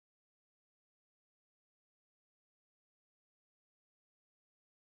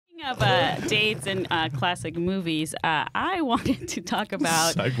Of dates and classic movies, I wanted to talk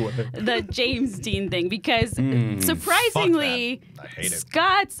about the James Dean thing because surprisingly,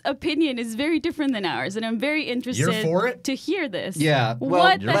 Scott's opinion is very different than ours, and I'm very interested to hear this. Yeah, well,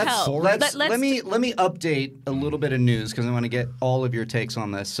 what the hell? Let me update a little bit of news because I want to get all of your takes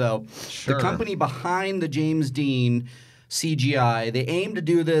on this. So, the company behind the James Dean CGI, they aim to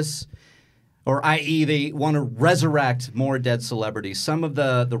do this. Or i.e. they want to resurrect more dead celebrities. Some of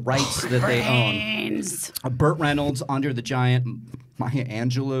the rights that they own. Burt Reynolds, Andre the Giant, Maya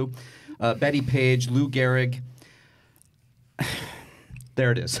Angelou, Betty Page, Lou Gehrig.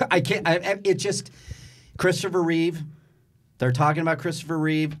 There it is. I can't. It just Christopher Reeve. They're talking about Christopher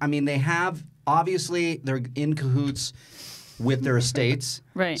Reeve. I mean, they have obviously they're in cahoots with their estates.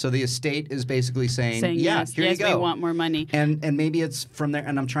 Right. So the estate is basically saying yeah, here you go. We want more money. And maybe it's from there,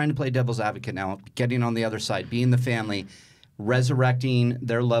 and I'm trying to play devil's advocate now, getting on the other side, being the family, resurrecting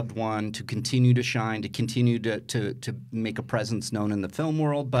their loved one to continue to shine, to continue to make a presence known in the film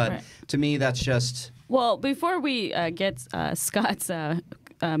world. But to me, that's just... Well, before we get Scott's,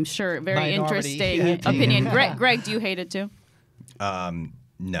 I'm sure, very Minority interesting opinion, Greg, do you hate it too?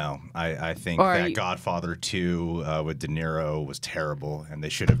 No, I think that Godfather 2 with De Niro was terrible, and they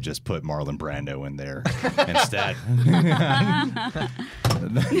should have just put Marlon Brando in there instead.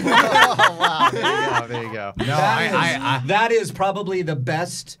 Oh, wow. There you go. No, that is probably the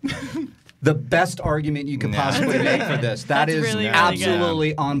best argument you could possibly make for this. That is really,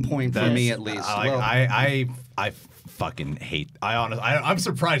 absolutely on point for me, at least. I fucking hate. I'm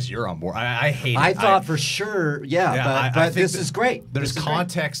surprised you're on board. I hate. I thought for sure, but this is great. There's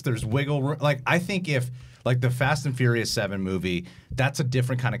context. There's wiggle room. Like I think if the Fast and Furious 7 movie, that's a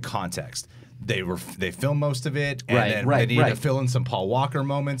different kind of context. They filmed most of it, and they needed to fill in some Paul Walker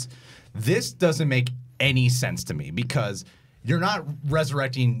moments. This doesn't make any sense to me because you're not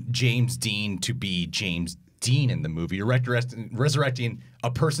resurrecting James Dean to be James Dean in the movie. You're resurrecting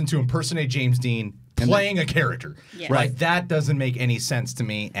a person to impersonate James Dean playing a character. Yes. Right. That doesn't make any sense to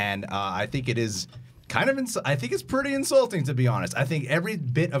me, and I think it is kind of I think it's pretty insulting, to be honest. I think every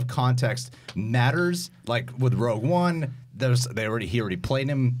bit of context matters. Like with Rogue One, he already played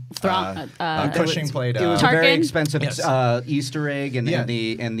him. Cushing played. It was a very expensive Easter egg, and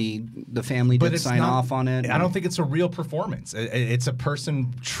the family did sign off on it. I don't think it's a real performance. It's a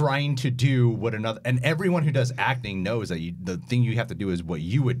person trying to do what another. And everyone who does acting knows that the thing you have to do is what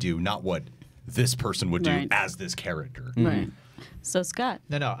you would do, not what this person would do as this character. Right. So Scott.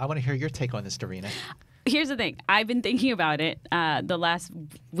 No, I want to hear your take on this, Darina. Here's the thing. I've been thinking about it the last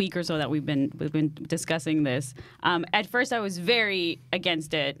week or so that we've been discussing this. At first, I was very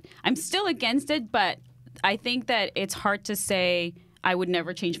against it. I'm still against it, but I think that it's hard to say I would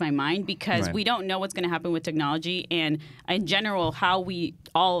never change my mind because we don't know what's going to happen with technology and, in general, how we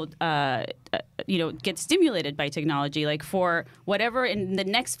all get stimulated by technology. Like for whatever in the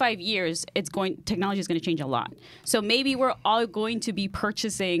next 5 years, technology is going to change a lot. So maybe we're all going to be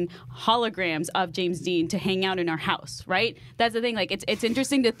purchasing holograms of James Dean to hang out in our house, right? That's the thing. Like it's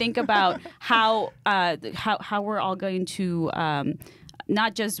interesting to think about how we're all going to.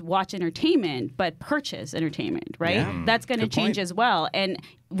 Not just watch entertainment, but purchase entertainment, right? Yeah. That's going to change as well. And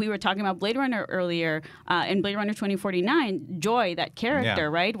we were talking about Blade Runner earlier. In Blade Runner 2049, Joy, that character,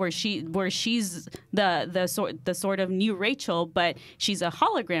 right, where she's the sort of new Rachel, but she's a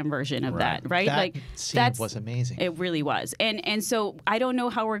hologram version of that, right? That scene was amazing. It really was. And so I don't know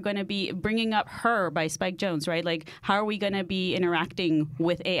how we're going to be bringing up Her by Spike Jonze, right? Like how are we going to be interacting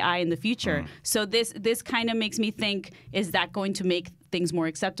with AI in the future? So this kind of makes me think: is that going to make things more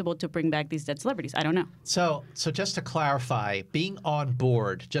acceptable to bring back these dead celebrities? I don't know. So just to clarify, being on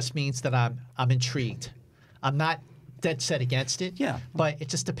board just means that I'm intrigued. I'm not dead set against it. Yeah. But it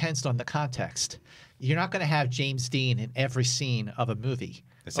just depends on the context. You're not going to have James Dean in every scene of a movie.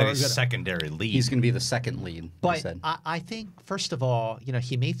 It's a secondary lead. He's going to be the second lead. But I think, first of all,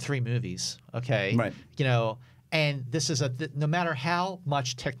 he made 3 movies. Okay. Right. And this is no matter how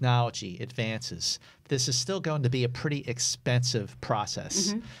much technology advances, this is still going to be a pretty expensive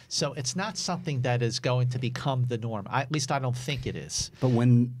process. So it's not something that is going to become the norm. At least I don't think it is. But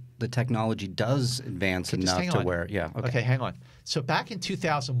when the technology does advance enough to where, Okay, hang on. So back in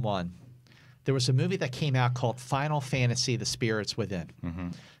 2001, there was a movie that came out called Final Fantasy: The Spirits Within.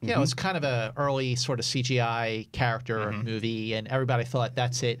 It's kind of an early sort of CGI character movie, and everybody thought,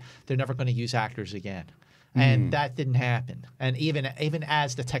 that's it. They're never going to use actors again. And that didn't happen. And even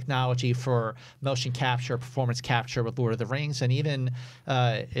as the technology for motion capture, performance capture with Lord of the Rings, and even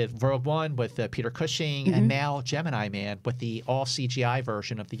Rogue One with Peter Cushing, and now Gemini Man with the all CGI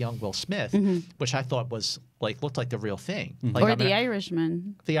version of the young Will Smith, which I thought was looked like the real thing. Or The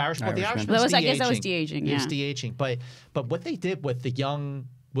Irishman. The Irishman. I guess that was de-aging. Yeah. It was de-aging. But what they did with the young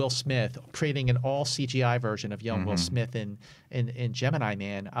Will Smith, creating an all CGI version of young Will Smith in Gemini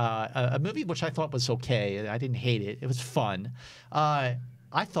Man, a movie which I thought was okay. I didn't hate it. It was fun. I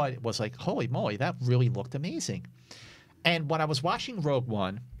thought it was like, holy moly, that really looked amazing. And when I was watching Rogue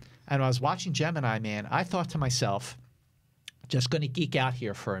One and I was watching Gemini Man, I thought to myself, just going to geek out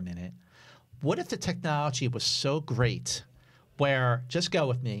here for a minute, what if the technology was so great where, just go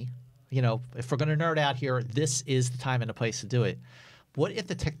with me, if we're going to nerd out here, this is the time and the place to do it. What if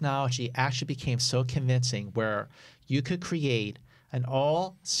the technology actually became so convincing where you could create an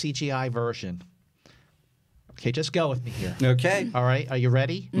all CGI version? Okay, just go with me here. Okay. All right, are you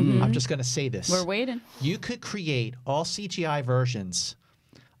ready? I'm just going to say this. We're waiting. You could create all CGI versions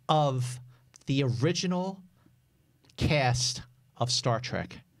of the original cast of Star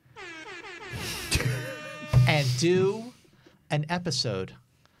Trek and do an episode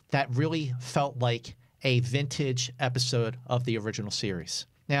that really felt like a vintage episode of the original series.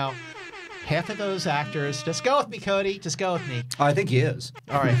 Now, half of those actors, just go with me, Cody. Just go with me. I think he is.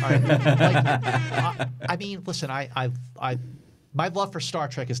 All right. I mean, listen, my love for Star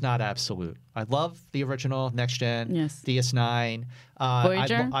Trek is not absolute. I love the original Next Gen, yes. DS9.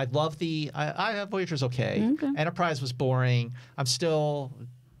 Voyager. I love Voyager's okay. Enterprise was boring. I'm still.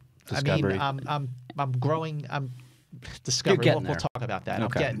 Discovery. I mean, I'm growing. Discovery. We'll talk about that.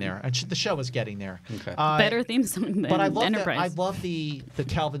 Okay. I'm getting there. And the show is getting there. Okay. Better theme song than Enterprise. I love the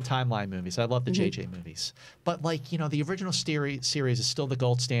Kelvin Timeline movies. I love the JJ movies. But the original series is still the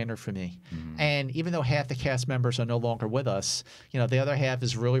gold standard for me. And even though half the cast members are no longer with us, the other half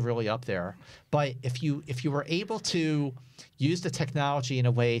is really, really up there. But if you were able to use the technology in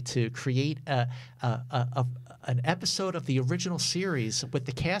a way to create an episode of the original series with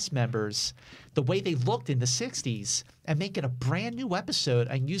the cast members the way they looked in the 60s and make it a brand new episode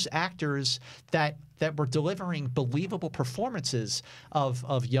and use actors that were delivering believable performances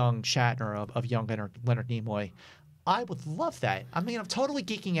of young Shatner, of young Leonard Nimoy. I would love that. I mean, I'm totally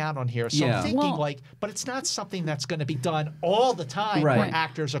geeking out on here. So I'm thinking but it's not something that's going to be done all the time where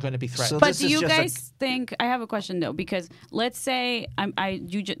actors are going to be threatened. But do you guys think, I have a question though, because let's say,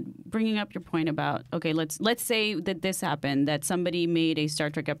 bringing up your point about, okay, let's say that this happened, that somebody made a Star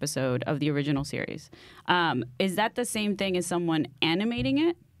Trek episode of the original series. Is that the same thing as someone animating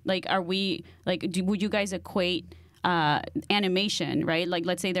it? Would you guys equate animation, right? Like,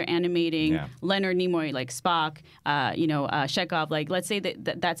 let's say they're animating Leonard Nimoy, like Spock, Chekhov. Like, let's say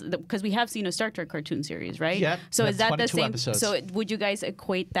that's because we have seen a Star Trek cartoon series, right? Yeah. So is that the same? Episodes. So would you guys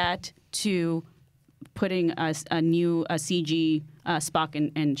equate that to putting a new CG Spock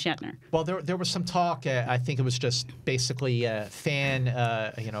and Shatner? Well, there was some talk. I think it was just basically fan,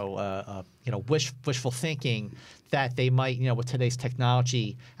 wishful thinking that they might, with today's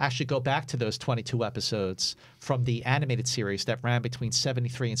technology, actually go back to those 22 episodes from the animated series that ran between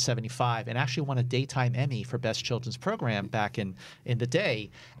 73 and 75 and actually won a Daytime Emmy for Best Children's Program back in the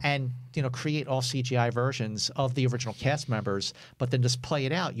day, and create all CGI versions of the original cast members, but then just play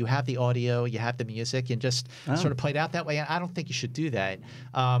it out. You have the audio, you have the music, and just sort of play it out that way. And I don't think you should do that.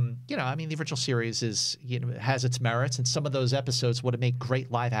 I mean, the original series has its merits, and some of those episodes would have made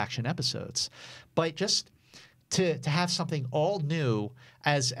great live action episodes. But just to have something all new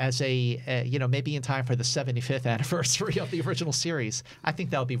as a maybe in time for the 75th anniversary of the original series, I think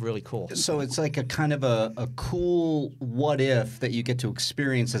that would be really cool. So it's like a kind of a cool what if that you get to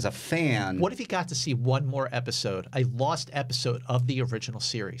experience as a fan. What if you got to see one more episode, a lost episode of the original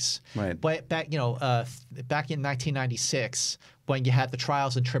series? Right. But back in 1996, when you had the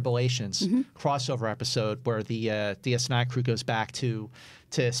Trials and Tribulations crossover episode where the DS9 crew goes back to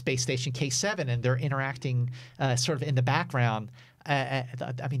Space Station K7 and they're interacting sort of in the background. I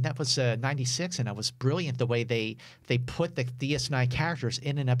mean, that was 96, and it was brilliant the way they put the DS9 characters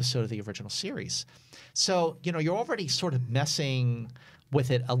in an episode of the original series. So, you're already sort of messing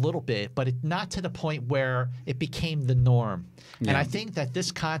with it a little bit, but not to the point where it became the norm. Yeah. And I think that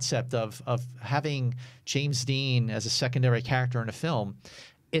this concept of having James Dean as a secondary character in a film,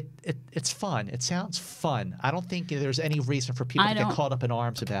 it's fun. It sounds fun. I don't think there's any reason for people to get caught up in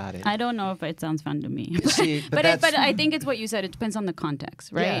arms about it. I don't know if it sounds fun to me. See, but I think it's what you said. It depends on the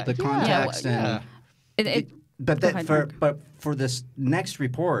context, right? Yeah, the context But for this next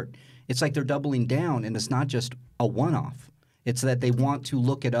report, it's like they're doubling down, and it's not just a one-off. It's that they want to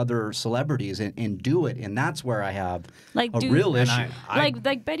look at other celebrities and do it, and that's where I have a real issue.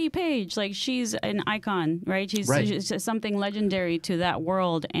 Like Betty Page, like she's an icon, right? She's something legendary to that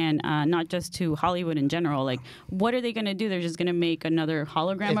world, and not just to Hollywood in general. Like, what are they going to do? They're just going to make another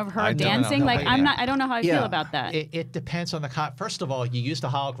hologram of her dancing? I don't know how I feel about that. It depends on the first of all, you used a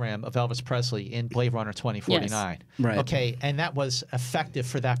hologram of Elvis Presley in Blade Runner 2049. Yes. Right. Okay, and that was effective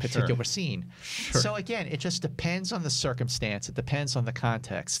for that particular scene. Sure. So again, it just depends on the circumstance. It depends on the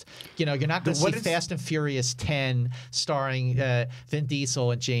context. You know, you're not going to see Fast and Furious 10 starring Vin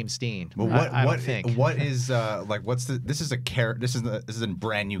Diesel and James Dean. Well, what is this is a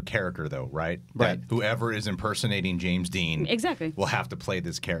brand new character though, right? Right. That whoever is impersonating James Dean will have to play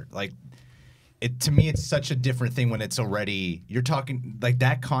this character. Like, to me, it's such a different thing when it's already, you're talking, like,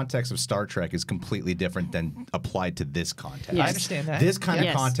 that context of Star Trek is completely different than applied to this context. Yes. I understand that. This kind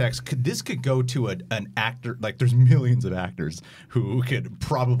of context, could go to an actor, like, there's millions of actors who could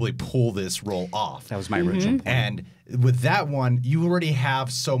probably pull this role off. That was my original point. And with that one, you already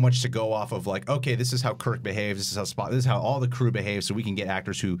have so much to go off of, like, okay, this is how Kirk behaves, this is how all the crew behaves, so we can get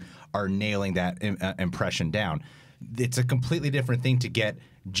actors who are nailing that impression down. It's a completely different thing to get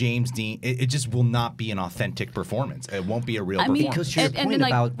James Dean. It just will not be an authentic performance. It won't be a real performance. Because to your point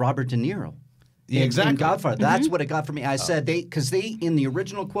about Robert De Niro. Yeah, exactly. In Godfather. That's what it got for me. I said because they in the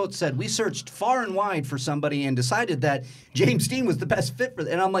original quote said we searched far and wide for somebody and decided that James Dean was the best fit for it.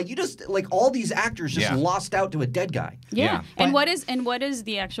 And I'm like, you just like all these actors just lost out to a dead guy. Yeah. And what is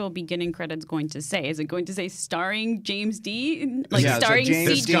the actual beginning credits going to say? Is it going to say starring James Dean, like starring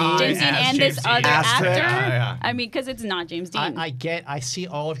James Dean and this other actor? I mean, because it's not James Dean. I see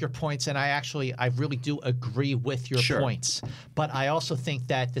all of your points, and I really do agree with your points. But I also think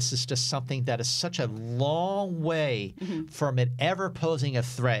that this is just something that is such a long way from it ever posing a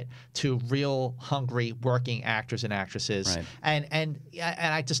threat to real hungry working actors and actresses, and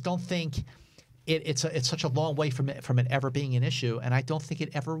I just don't think it's such a long way from it ever being an issue, and I don't think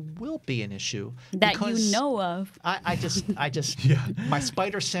it ever will be an issue that you know of. I just my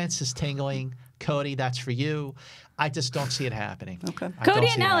spider sense is tingling. Cody, that's for you. I just don't see it happening. Okay. Cody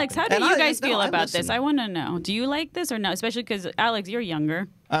and Alex, how do you guys feel about this? I want to know. Do you like this or no? Especially because, Alex, you're younger.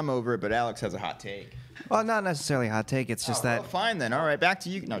 I'm over it, but Alex has a hot take. Well, not necessarily a hot take. It's just that... Well, fine then. All right, back to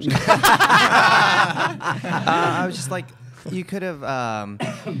you. No, I was just like, you could have...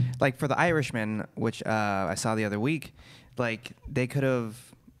 like, for The Irishman, which I saw the other week, like, they could have,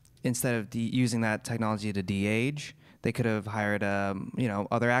 instead of using that technology to de-age... They could have hired,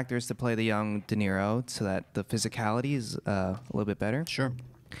 other actors to play the young De Niro so that the physicality is a little bit better. Sure.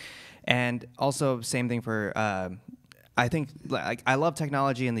 And also, same thing for, I think, like, I love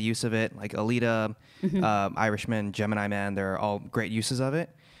technology and the use of it. Like Alita, Irishman, Gemini Man, they're all great uses of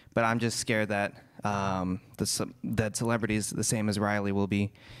it. But I'm just scared that that celebrities, the same as Riley, will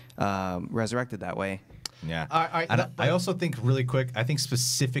be resurrected that way. Yeah. I also think, really quick, I think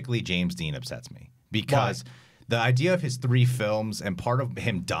specifically James Dean upsets me. Because... Why? The idea of his 3 films and part of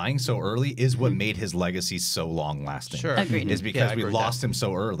him dying so early is what made his legacy so long-lasting. Sure. Agreed. Is because we lost him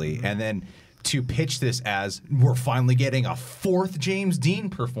so early. And then to pitch this as we're finally getting a 4th James Dean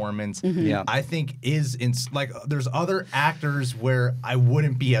performance, I think there's other actors where I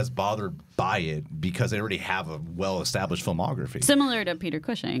wouldn't be as bothered by it because they already have a well-established filmography. Similar to Peter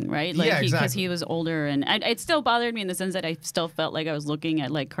Cushing, right? Like, exactly. Because he was older, and it still bothered me in the sense that I still felt like I was looking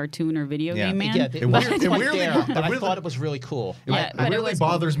at like cartoon or video game man. Yeah, I thought it was really cool. Yeah, it really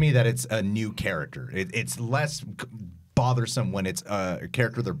bothers me that it's a new character. It's less bothersome when it's a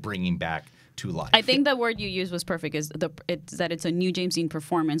character they're bringing back to life. I think the word you used was perfect. Is that it's a new James Dean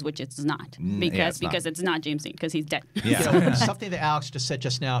performance, which it's not because it's not James Dean because he's dead. Yeah. Something that Alex just said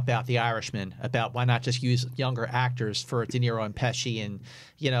just now about The Irishman, about why not just use younger actors for De Niro and Pesci, and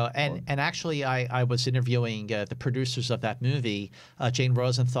actually I was interviewing the producers of that movie, Jane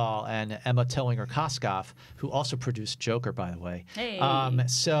Rosenthal and Emma Tillinger-Koskoff, who also produced Joker, by the way. Hey.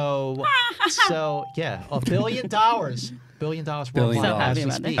 So yeah, $1 billion. $1 billion worldwide. So happy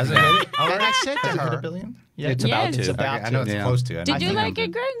about that. Has it hit it? And I said to her, $1 billion? Yeah, It's about to. It's about to. I know it's close to. Did you like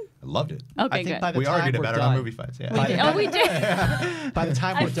it, Greg? I loved it. Okay, I think good. by the We time argued we're about it done, on Movie Fights. Yeah. We did. By the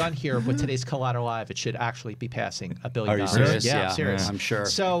time we're done here with today's Collider Live, it should actually be passing $1 billion. Are you serious? Yeah, Yeah, I'm serious. I'm sure.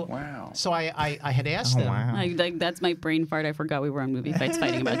 So, Wow. so I had asked them, Like that's my brain fart. I forgot we were on Movie Fights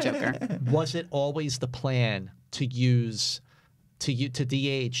fighting about Joker. was it always the plan to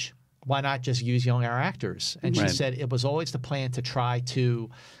de-age? Why not just use younger actors? And she said it was always the plan to try to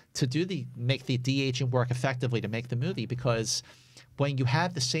make the de-aging work effectively to make the movie, because when you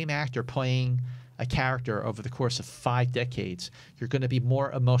have the same actor playing a character over the course of 5 decades, you're going to be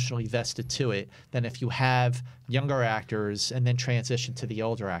more emotionally vested to it than if you have younger actors and then transition to the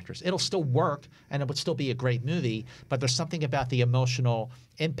older actors. It'll still work, and it would still be a great movie, but there's something about the emotional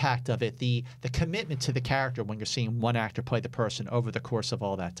impact of it, the commitment to the character when you're seeing one actor play the person over the course of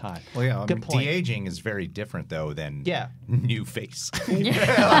all that time. Well, yeah, Good point. de-aging is very different, though, than new face.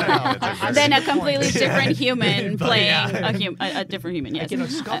 Then a completely different human playing a different human. Yes.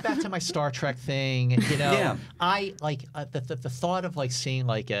 Just go back to my Star Trek thing. I like the thought of like seeing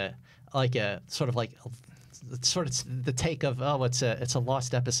like a sort of like the take of it's a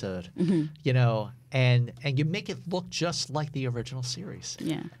lost episode, and you make it look just like the original series.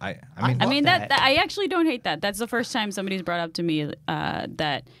 Yeah, I mean that I actually don't hate that. That's the first time somebody's brought up to me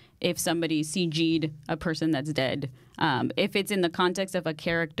that if somebody CG'd a person that's dead, if it's in the context of a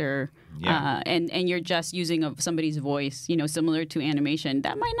character, and you're just using somebody's voice, similar to animation,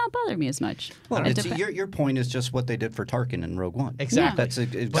 that might not bother me as much. Well, your point is just what they did for Tarkin in Rogue One. Exactly. That's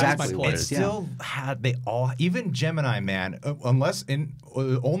exactly what it is. It still had even Gemini Man,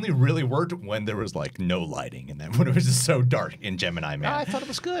 only really worked when there was like no lighting in them, when it was just so dark in Gemini Man. I thought it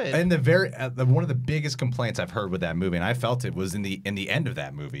was good. And one of the biggest complaints I've heard with that movie, and I felt it, was in the end of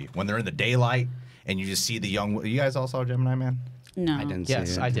that movie when they're in the daylight and you just see the young. You guys all saw Gemini Man? No, I didn't.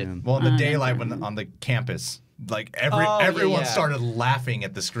 Yes, see it. I did. Well, in the daylight on the campus, like everyone started laughing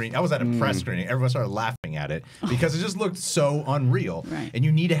at the screen. I was at a press screening. Everyone started laughing at it because it just looked so unreal. Right. And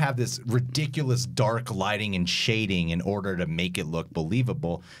you need to have this ridiculous dark lighting and shading in order to make it look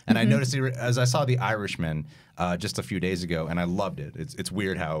believable. And I noticed as I saw The Irishman just a few days ago, and I loved it. It's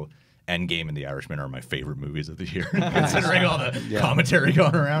weird how Endgame and The Irishman are my favorite movies of the year, considering all the commentary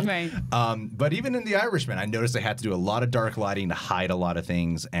going around. Right. But even in The Irishman, I noticed they had to do a lot of dark lighting to hide a lot of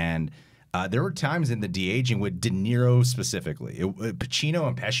things, and there were times in the de-aging with De Niro specifically. Pacino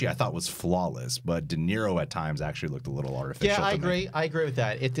and Pesci I thought was flawless, but De Niro at times actually looked a little artificial. Yeah, I to agree. me. I agree with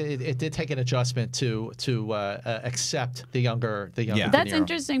that. It did take an adjustment to accept the younger. De That's Niro.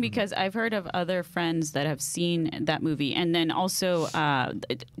 interesting because I've heard of other friends that have seen that movie, and then also,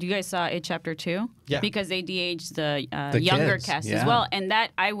 you guys saw It Chapter 2? Yeah. Because they de-aged the younger kids, cast as well, and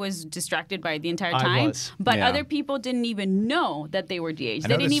that I was distracted by the entire I time. was. But Yeah. other people didn't even know that they were de-aged. I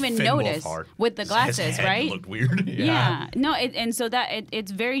They didn't noticed even Finn notice Wolfhard. with the His glasses, head right? looked weird. Yeah. No, and so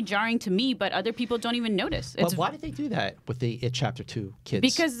it's very jarring to me, but other people don't even notice. But It's why did they do that with the It Chapter 2 kids?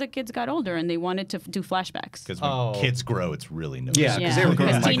 because the kids got older and they wanted to do flashbacks. Because when kids grow, it's really noticeable. Yeah, because they were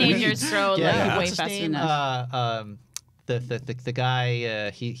growing Because like teenagers grow way What's his faster name? than us. The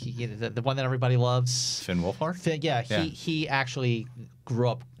guy the one that everybody loves. Finn Wolfhard? He actually grew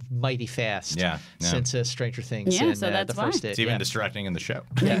up mighty fast. Yeah. Since Stranger Things. Yeah, and, so that's the first why. It. It's even Yeah. distracting in the show.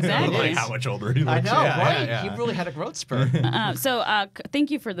 Exactly. Like how much older he looks. I know, Yeah, right? yeah. He really had a growth spurt. So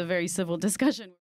thank you for the very civil discussion.